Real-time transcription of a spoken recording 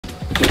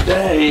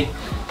Today,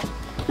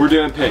 we're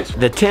doing pigs.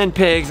 The 10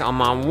 pigs on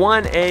my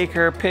 1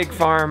 acre pig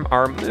farm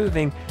are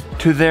moving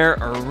to their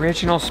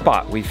original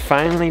spot. We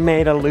finally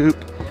made a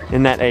loop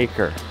in that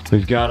acre.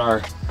 We've got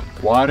our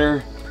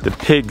water. The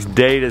pig's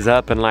date is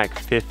up in like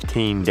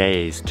 15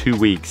 days, 2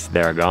 weeks,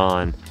 they're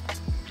gone.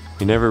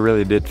 We never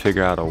really did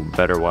figure out a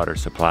better water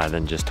supply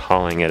than just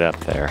hauling it up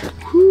there.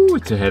 Whew,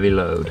 it's a heavy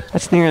load.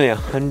 That's nearly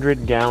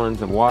 100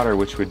 gallons of water,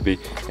 which would be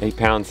 8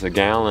 pounds a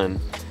gallon.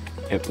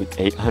 It was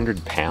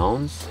 800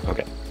 pounds?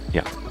 Okay,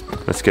 yeah,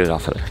 let's get it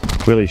off of there.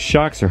 Willie's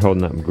shocks are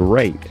holding up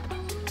great.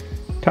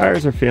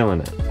 Tires are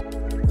feeling it.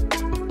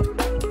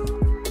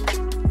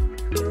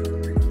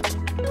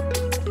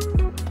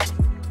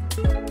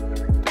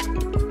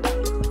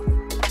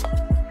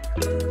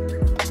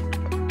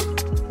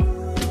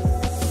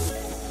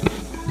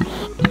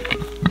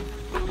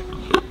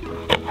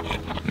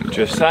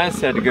 Josiah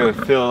said to go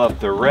fill up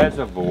the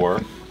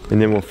reservoir,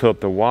 and then we'll fill up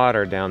the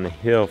water down the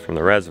hill from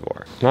the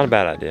reservoir. Not a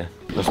bad idea.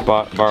 Let's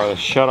borrow the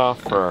shutoff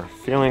for our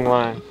fueling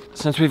line.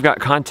 Since we've got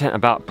content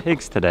about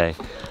pigs today,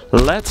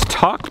 let's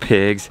talk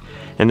pigs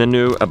in the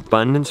new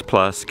Abundance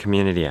Plus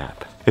community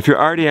app. If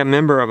you're already a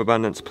member of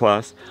Abundance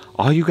Plus,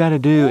 all you gotta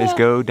do is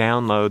go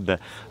download the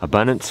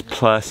Abundance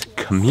Plus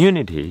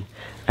community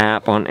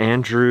app on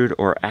Android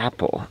or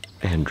Apple.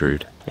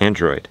 Android.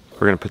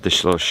 We're gonna put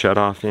this little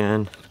shutoff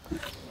in,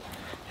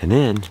 and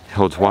then it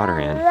holds water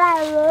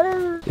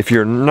in. If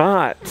you're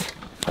not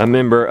a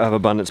member of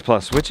Abundance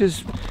Plus, which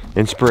is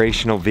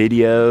inspirational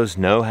videos,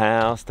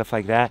 know-how, stuff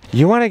like that,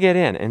 you want to get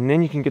in, and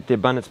then you can get the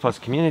Abundance Plus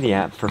community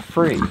app for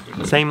free.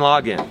 Same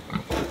login,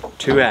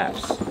 2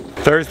 apps.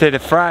 Thursday to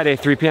Friday,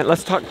 3 p.m.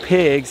 Let's talk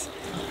pigs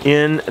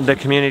in the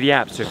community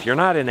app. So if you're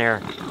not in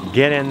there,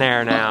 get in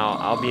there now.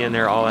 I'll be in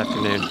there all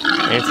afternoon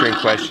answering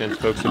questions.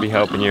 Folks will be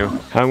helping you.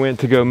 I went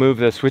to go move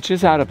this, which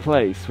is out of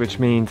place, which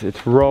means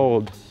it's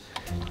rolled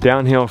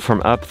downhill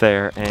from up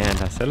there,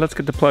 and I said, let's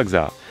get the plugs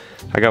out.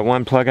 I got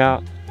 1 plug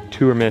out,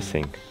 2 are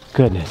missing.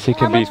 Goodness, it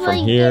could be from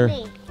here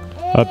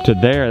up to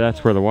there.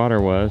 That's where the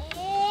water was.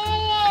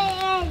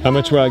 How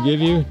much will I give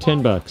you?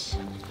 10 bucks.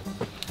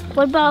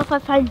 What about if I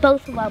find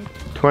both of them?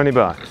 20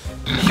 bucks.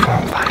 You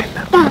won't find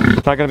them.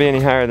 It's not gonna be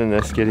any higher than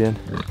this, Gideon.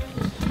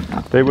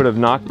 They would have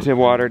knocked the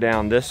water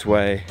down this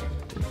way.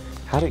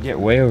 How'd it get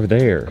way over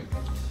there?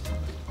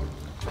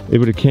 It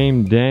would have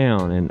came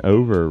down and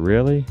over,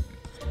 really?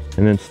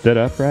 And then stood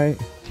upright?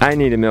 I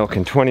need a milk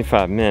in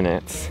 25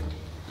 minutes.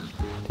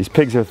 These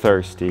pigs are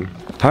thirsty.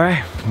 All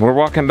right, we're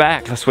walking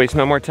back. Let's waste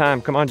no more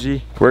time. Come on,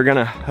 G. We're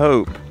gonna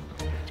hope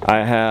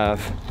I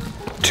have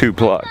 2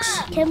 plugs.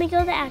 Can we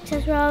go the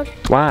access road?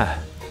 Why?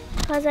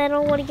 Because I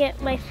don't want to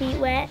get my feet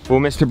wet.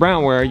 Well, Mr.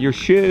 Brown, where are your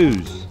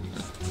shoes?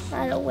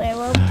 I don't wear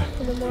them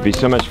in the morning. It'd be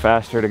so much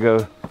faster to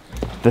go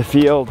the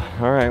field.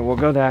 All right, we'll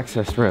go the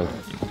access road.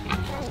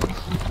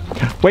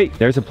 Wait,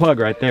 there's a plug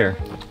right there.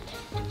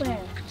 Where?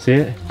 See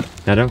it?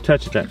 Now don't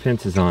touch it, that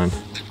fence is on.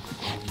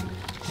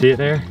 See it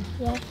there?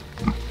 Yeah.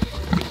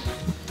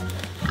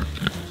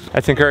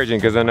 That's encouraging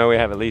because I know we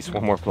have at least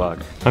 1 more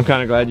plug. I'm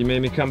kind of glad you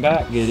made me come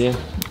back, Gideon.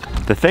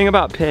 The thing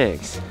about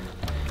pigs,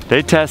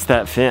 they test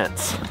that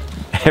fence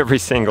every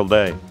single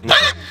day.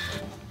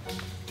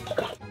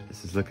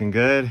 This is looking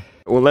good.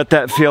 We'll let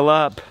that fill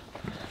up.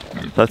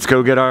 Let's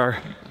go get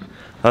our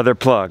other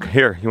plug.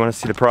 Here, you want to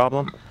see the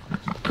problem?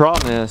 The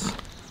problem is,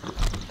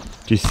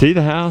 do you see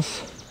the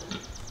house?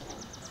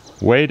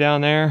 Way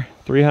down there,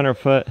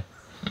 300-foot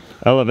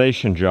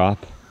elevation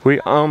drop.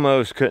 We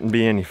almost couldn't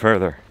be any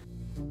further.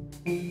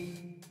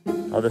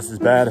 Oh, this is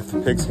bad if the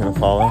pig's gonna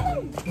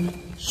follow.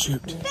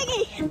 Shoot.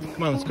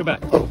 Come on, let's go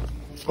back.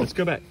 Let's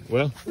go back.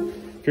 Well,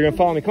 if you're gonna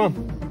follow me, come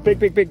on. Pig.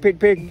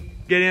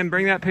 Get in,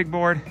 bring that pig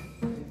board.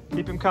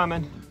 Keep him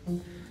coming.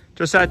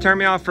 Josiah, turn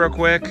me off real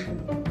quick.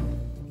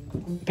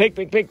 Pig.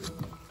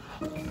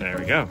 There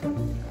we go.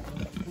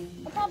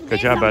 Good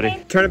job,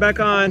 buddy. Turn it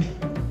back on.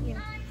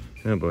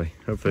 Oh boy,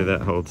 hopefully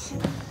that holds.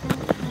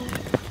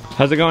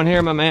 How's it going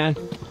here, my man?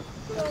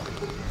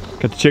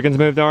 Got the chickens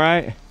moved all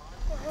right?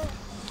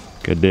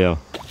 Good deal.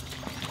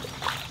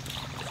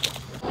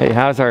 Hey,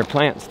 how's our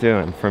plants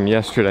doing from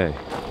yesterday?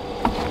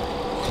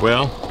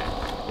 Well,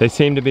 they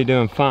seem to be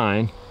doing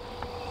fine.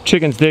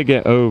 Chickens did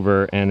get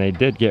over, and they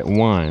did get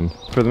 1.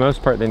 For the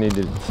most part, they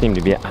seem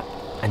to be.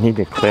 I need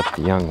to clip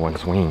the young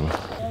one's wings.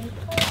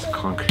 This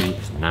concrete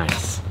is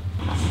nice.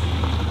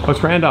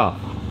 What's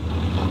Randolph?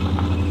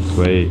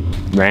 Sweet.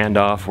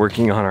 Randolph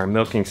working on our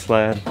milking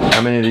sled.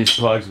 How many of these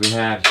plugs we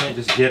have? You can't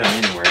just get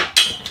them anywhere.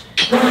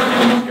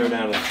 Let's go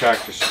down to the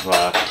tractor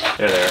supply.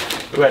 There.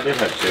 Ooh, I did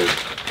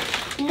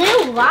have 2.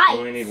 New lights. We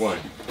only need 1.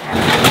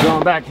 We're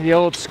going back to the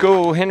old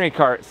school Henry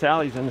cart.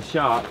 Sally's in the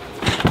shop.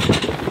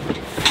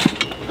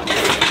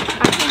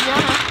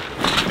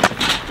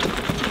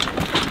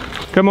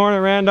 Good morning,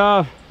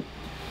 Randolph.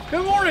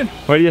 Good morning.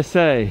 What do you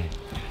say?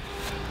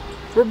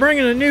 We're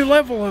bringing a new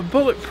level of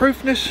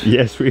bulletproofness.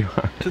 Yes, we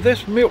are. To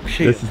this milk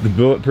shed. This is the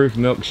bulletproof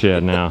milk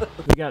shed now.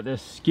 We got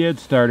this skid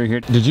starter here.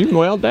 Did you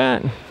weld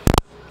that?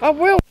 I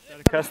will. Is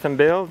that a custom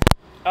build?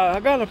 I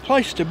got a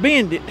place to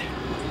bend it.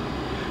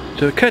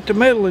 to cut the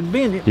metal and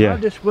bend it. Yeah. I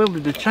just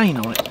welded the chain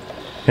on it.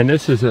 And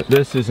this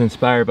is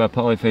inspired by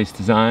Polyface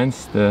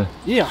Designs, the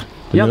Yeah.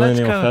 the Yeah, that's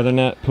millennial kind feather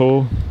net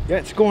pull. Yeah,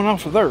 it's going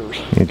off of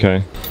theirs.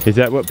 Okay. Is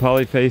that what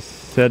Polyface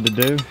said to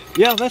do?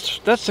 Yeah,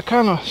 that's the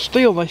kind of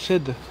steel they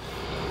said.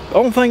 The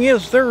only thing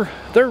is their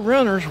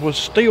runners was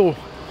steel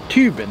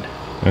tubing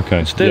Okay.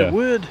 instead of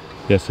wood.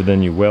 Yeah, so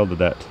then you welded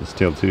that to the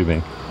steel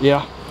tubing.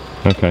 Yeah.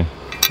 Okay.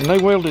 And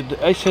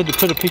they said to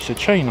put a piece of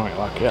chain on it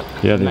like that.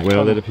 Yeah, they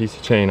welded a piece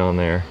of chain on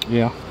there.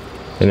 Yeah.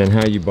 And then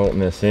how you bolting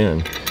this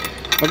in?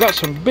 I got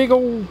some big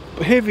old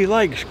heavy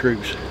leg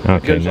screws. Okay,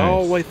 It goes nice.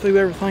 all the way through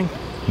everything.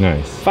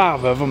 Nice.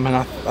 5 of them, and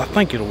I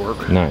think it'll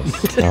work.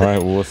 Nice. All right,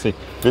 well, we'll see.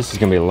 This is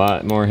gonna be a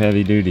lot more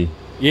heavy duty.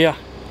 Yeah.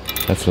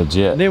 That's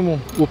legit. And then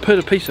we'll put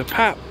a piece of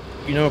pipe,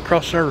 you know,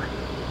 across there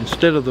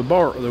instead of the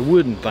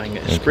wooden thing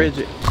that spreads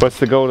it. What's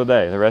the goal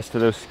today? The rest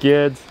of those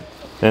skids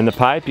and the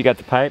pipe? You got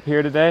the pipe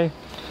here today?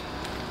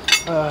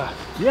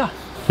 Yeah.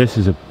 This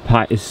is a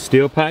pipe. It's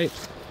steel pipe?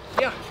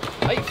 Yeah.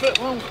 8-foot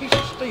long piece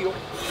of steel.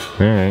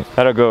 All right.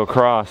 That'll go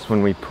across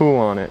when we pull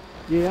on it.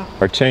 Yeah.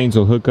 Our chains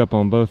will hook up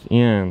on both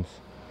ends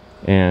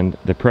and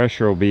the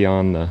pressure will be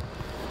on the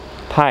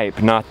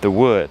pipe, not the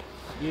wood.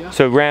 Yeah.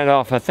 So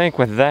Randolph, I think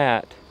with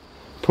that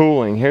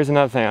pulling, here's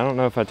another thing, I don't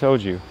know if I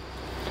told you,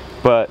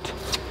 but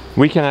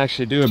we can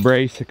actually do a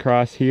brace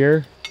across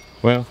here.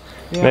 Well,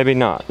 Yeah. maybe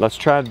not. Let's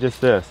try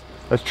just this.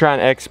 Let's try an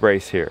X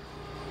brace here.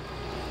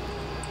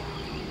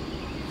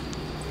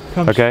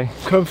 Okay?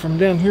 Come from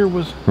down here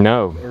was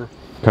No, or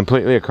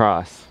completely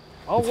across.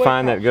 all It's the way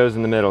fine that it across. goes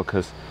in the middle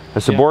because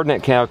a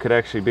subordinate cow could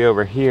actually be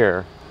over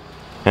here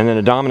and then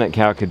a dominant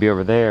cow could be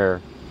over there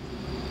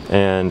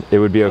and it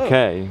would be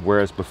okay.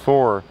 Whereas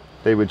before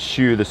they would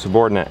shoo the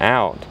subordinate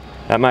out.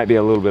 That might be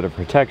a little bit of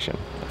protection.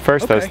 At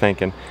first I was Okay.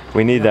 thinking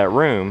we need that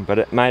room, but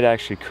it might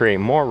actually create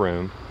more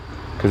room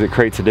because it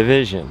creates a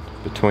division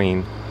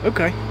between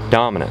Okay.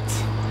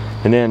 dominants.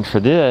 And then for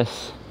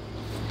this,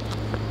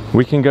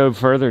 we can go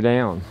further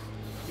down.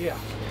 Yeah.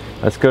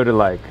 Let's go to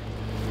like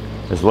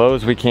as low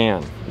as we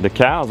can. The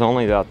cow's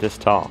only about this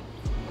tall.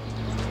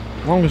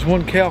 As long as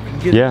one cow can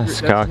get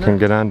Yes, it. cow can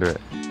get under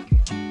it.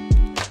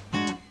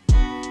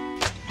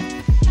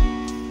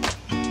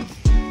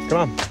 Come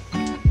on.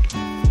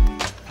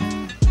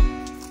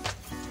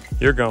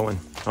 You're going.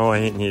 Oh,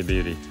 ain't he a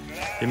beauty?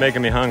 You're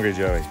making me hungry,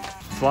 Joey.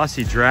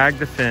 Flossie dragged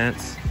the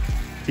fence.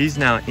 He's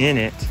now in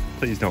it.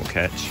 Please don't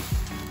catch.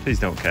 Please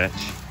don't catch.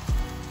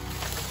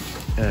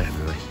 Oh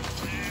boy.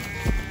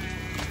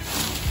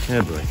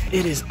 Oh boy.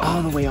 It is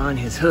all the way on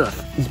his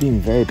hoof. He's being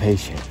very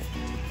patient.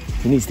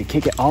 He needs to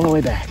kick it all the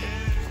way back.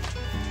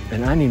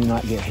 And I need to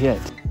not get hit.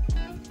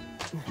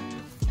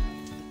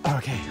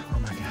 Okay, oh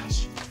my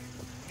gosh.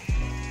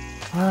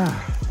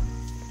 Ah.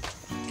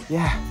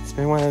 Yeah, it's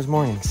been one of those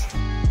mornings.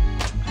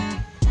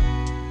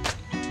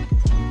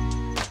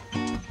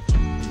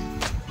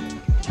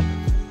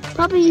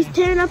 Papa, he's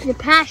tearing up the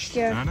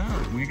pasture. I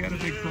know, we got a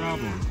big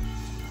problem.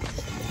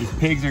 These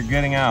pigs are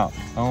getting out.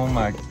 Oh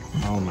my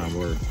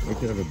word. We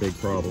could have a big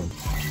problem.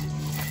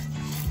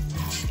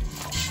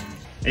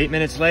 8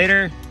 minutes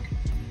later,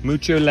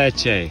 mucho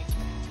leche.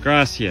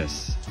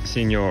 Gracias,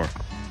 senor.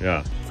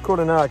 Yeah. It's cool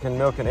to know I can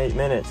milk in 8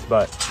 minutes,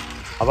 but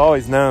I've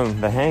always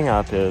known the hang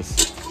up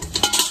is,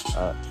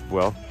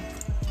 well,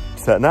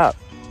 setting up,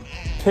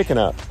 picking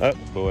up. Oh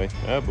boy,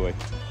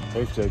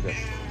 there's Jacob.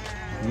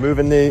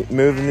 Moving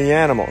the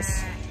animals.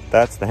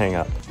 That's the hang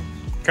up.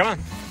 Come on,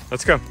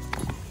 let's go.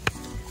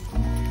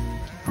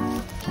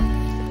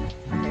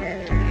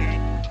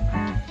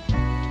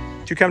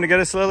 Did you come to get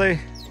us, Lily?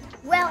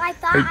 Well, I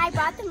thought I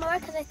brought the mower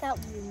because I thought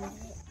we needed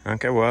it.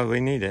 Okay, well, we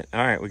need it.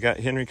 All right, we got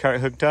Henry cart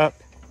hooked up.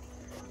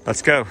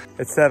 Let's go.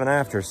 It's 7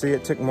 after. See,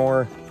 it took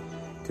more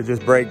to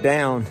just break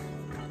down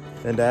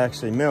than to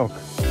actually milk.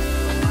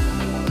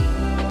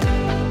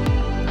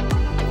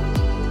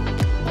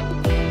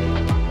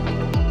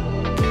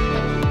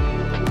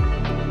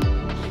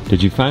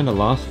 Did you find a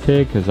lost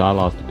pig? Because I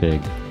lost a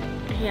pig.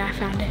 Yeah, I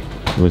found it.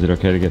 Was it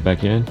okay to get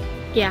back in?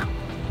 Yeah.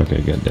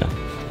 Okay, good, yeah.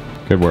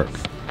 Good work.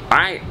 All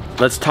right,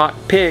 let's talk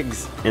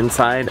pigs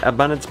inside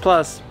Abundance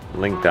Plus.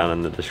 Link down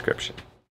in the description.